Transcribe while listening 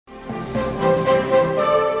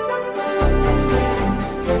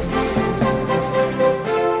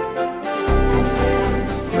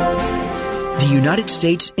United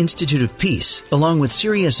States Institute of Peace, along with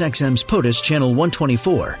SiriusXM's POTUS Channel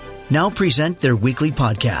 124, now present their weekly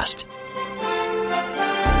podcast.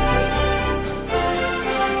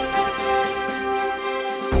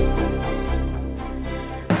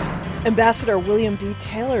 Ambassador William B.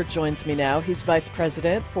 Taylor joins me now. He's Vice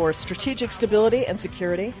President for Strategic Stability and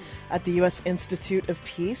Security at the U.S. Institute of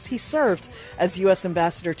Peace. He served as U.S.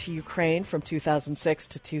 Ambassador to Ukraine from 2006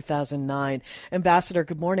 to 2009. Ambassador,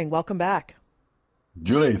 good morning. Welcome back.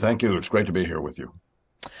 Julie, thank you. It's great to be here with you.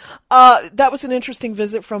 That was an interesting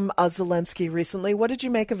visit from Zelensky recently. What did you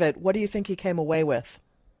make of it? What do you think he came away with?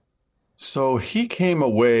 So he came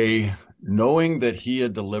away knowing that he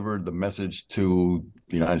had delivered the message to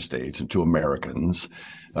the United States and to Americans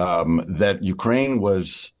that Ukraine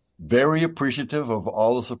was very appreciative of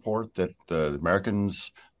all the support that the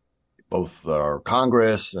Americans, both our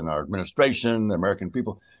Congress and our administration, the American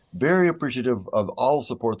people, very appreciative of all the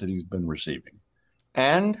support that he's been receiving.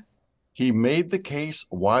 And he made the case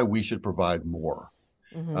why we should provide more.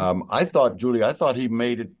 Mm-hmm. I thought he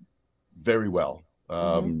made it very well.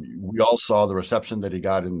 We all saw the reception that he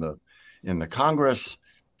got in the Congress,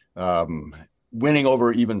 winning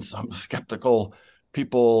over even some skeptical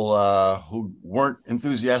people who weren't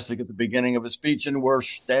enthusiastic at the beginning of his speech and were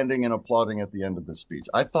standing and applauding at the end of his speech.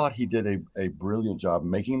 I thought he did a brilliant job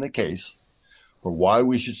making the case for why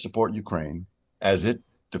we should support Ukraine as it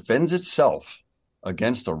defends itself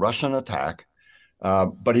against a Russian attack.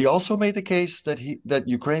 But he also made the case that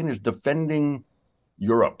Ukraine is defending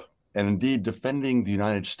Europe and indeed defending the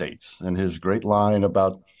United States. And his great line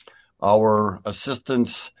about our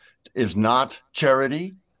assistance is not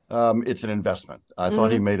charity; it's an investment. I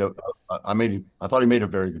thought he made a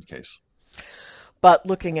very good case. But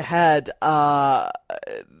looking ahead, that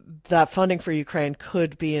funding for Ukraine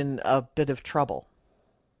could be in a bit of trouble.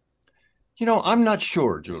 You know, I'm not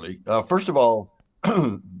sure, Julie. First of all,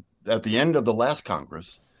 at the end of the last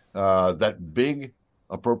Congress, that big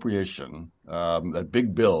appropriation, that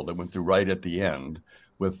big bill that went through right at the end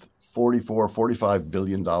with $45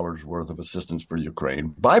 billion worth of assistance for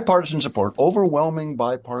Ukraine, bipartisan support, overwhelming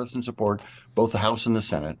bipartisan support, both the House and the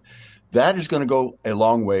Senate, that is going to go a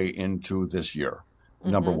long way into this year,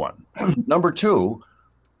 number one. Number two,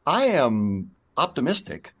 I am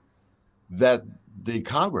optimistic that the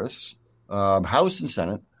Congress, House and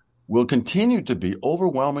Senate, will continue to be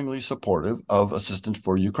overwhelmingly supportive of assistance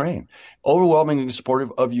for Ukraine, overwhelmingly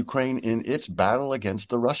supportive of Ukraine in its battle against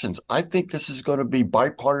the Russians. I think this is going to be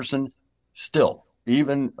bipartisan still,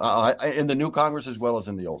 even in the new Congress as well as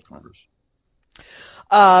in the old Congress.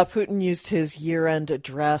 Putin used his year-end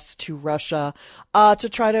address to Russia to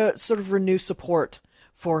try to sort of renew support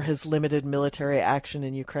for his limited military action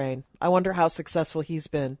in Ukraine. I wonder how successful he's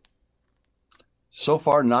been. So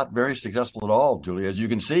far, not very successful at all, Julie. As you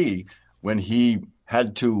can see, when he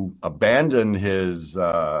had to abandon his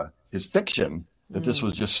fiction that this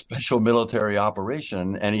was just special military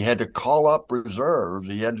operation, and he had to call up reserves,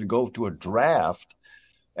 he had to go to a draft,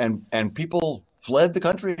 and people fled the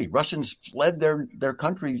country. Russians fled their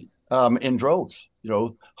country in droves. You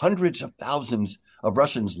know, hundreds of thousands of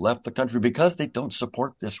Russians left the country because they don't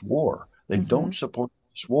support this war. They don't support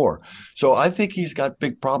this war. So I think he's got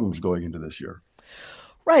big problems going into this year.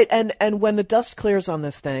 Right. And when the dust clears on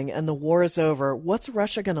this thing and the war is over, what's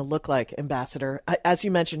Russia going to look like, Ambassador? As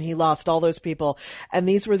you mentioned, he lost all those people. And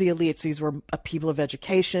these were the elites. These were people of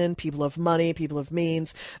education, people of money, people of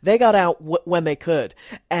means. They got out when they could.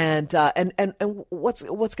 And what's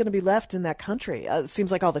going to be left in that country? It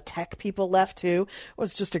seems like all the tech people left, too. It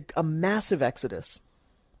was just a massive exodus.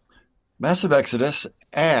 Massive exodus,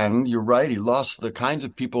 and you're right, he lost the kinds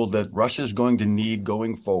of people that Russia is going to need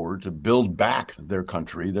going forward to build back their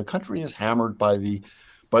country. Their country is hammered by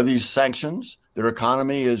these sanctions. Their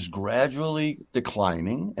economy is gradually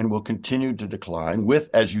declining and will continue to decline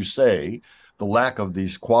with, as you say, the lack of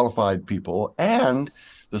these qualified people and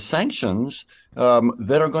the sanctions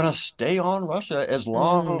that are going to stay on Russia as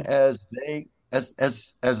long as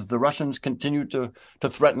the Russians continue to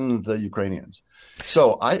threaten the Ukrainians.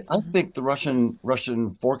 So I think the Russian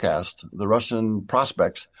forecast, the Russian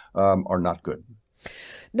prospects are not good.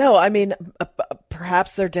 No, I mean,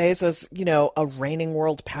 perhaps their days as, a reigning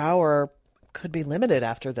world power could be limited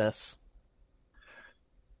after this.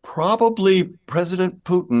 Probably President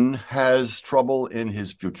Putin has trouble in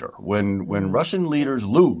his future. When Russian leaders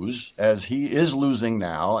lose, as he is losing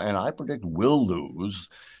now, and I predict will lose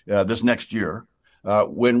this next year,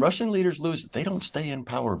 when Russian leaders lose, they don't stay in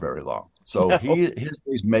power very long. So his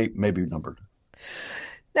days may be numbered.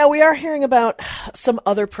 Now, we are hearing about some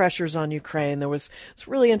other pressures on Ukraine. There was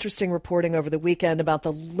really interesting reporting over the weekend about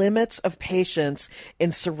the limits of patience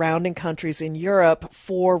in surrounding countries in Europe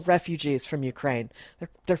for refugees from Ukraine.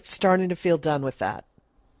 They're starting to feel done with that.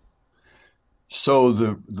 So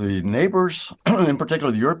the neighbors, in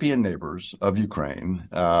particular the European neighbors of Ukraine,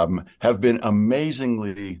 have been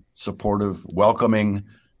amazingly supportive, welcoming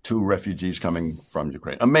to refugees coming from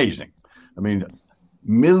Ukraine. Amazing. I mean,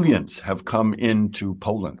 millions have come into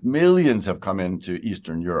Poland. Millions have come into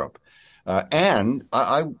Eastern Europe. And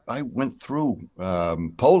I went through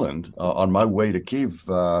Poland on my way to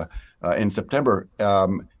Kyiv in September,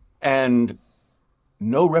 and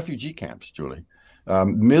no refugee camps, Julie.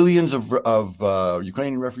 Millions of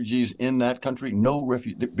Ukrainian refugees in that country. No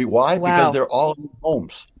refugee. Why? Wow. Because they're all in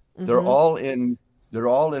homes. Mm-hmm. They're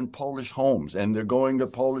all in Polish homes, and they're going to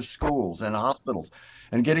Polish schools and hospitals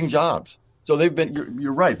and getting jobs. So they've been.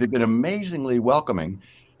 You're right. They've been amazingly welcoming.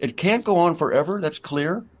 It can't go on forever. That's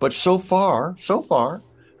clear. But so far,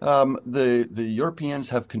 the Europeans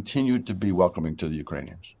have continued to be welcoming to the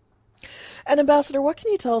Ukrainians. And Ambassador, what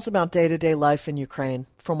can you tell us about day-to-day life in Ukraine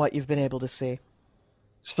from what you've been able to see?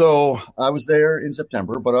 So I was there in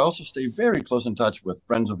September, but I also stay very close in touch with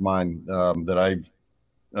friends of mine that I've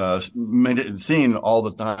seen all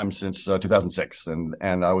the time since 2006.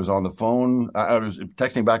 And I was on the phone. I was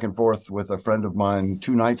texting back and forth with a friend of mine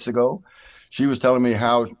 2 nights ago. She was telling me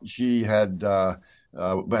how she had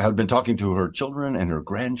been talking to her children and her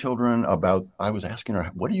grandchildren about. I was asking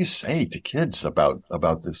her, "What do you say to kids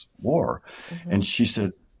about this war?" Mm-hmm. And she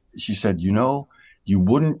said,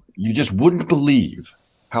 you just wouldn't believe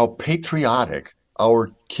how patriotic our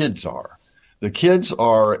kids are. The kids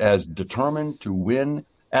are as determined to win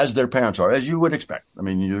as their parents are, as you would expect. I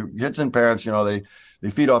mean, your kids and parents, they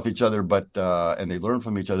feed off each other, but and they learn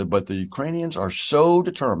from each other. But the Ukrainians are so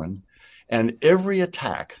determined, and every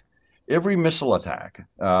attack, every missile attack,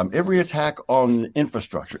 every attack on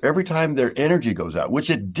infrastructure, every time their energy goes out, which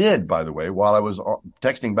it did, by the way, while I was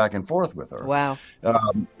texting back and forth with her. Wow.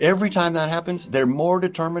 Every time that happens, they're more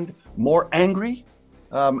determined, more angry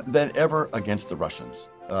than ever against the Russians.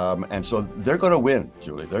 And so they're going to win,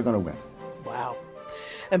 Julie. They're going to win. Wow.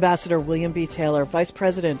 Ambassador William B. Taylor, Vice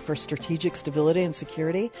President for Strategic Stability and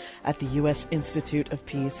Security at the U.S. Institute of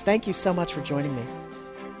Peace. Thank you so much for joining me.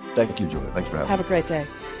 Thank you, Julie. Thanks for having me. Have a great day.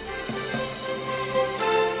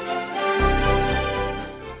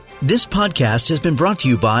 This podcast has been brought to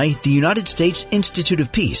you by the United States Institute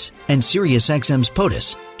of Peace and SiriusXM's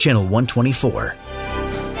POTUS, Channel 124.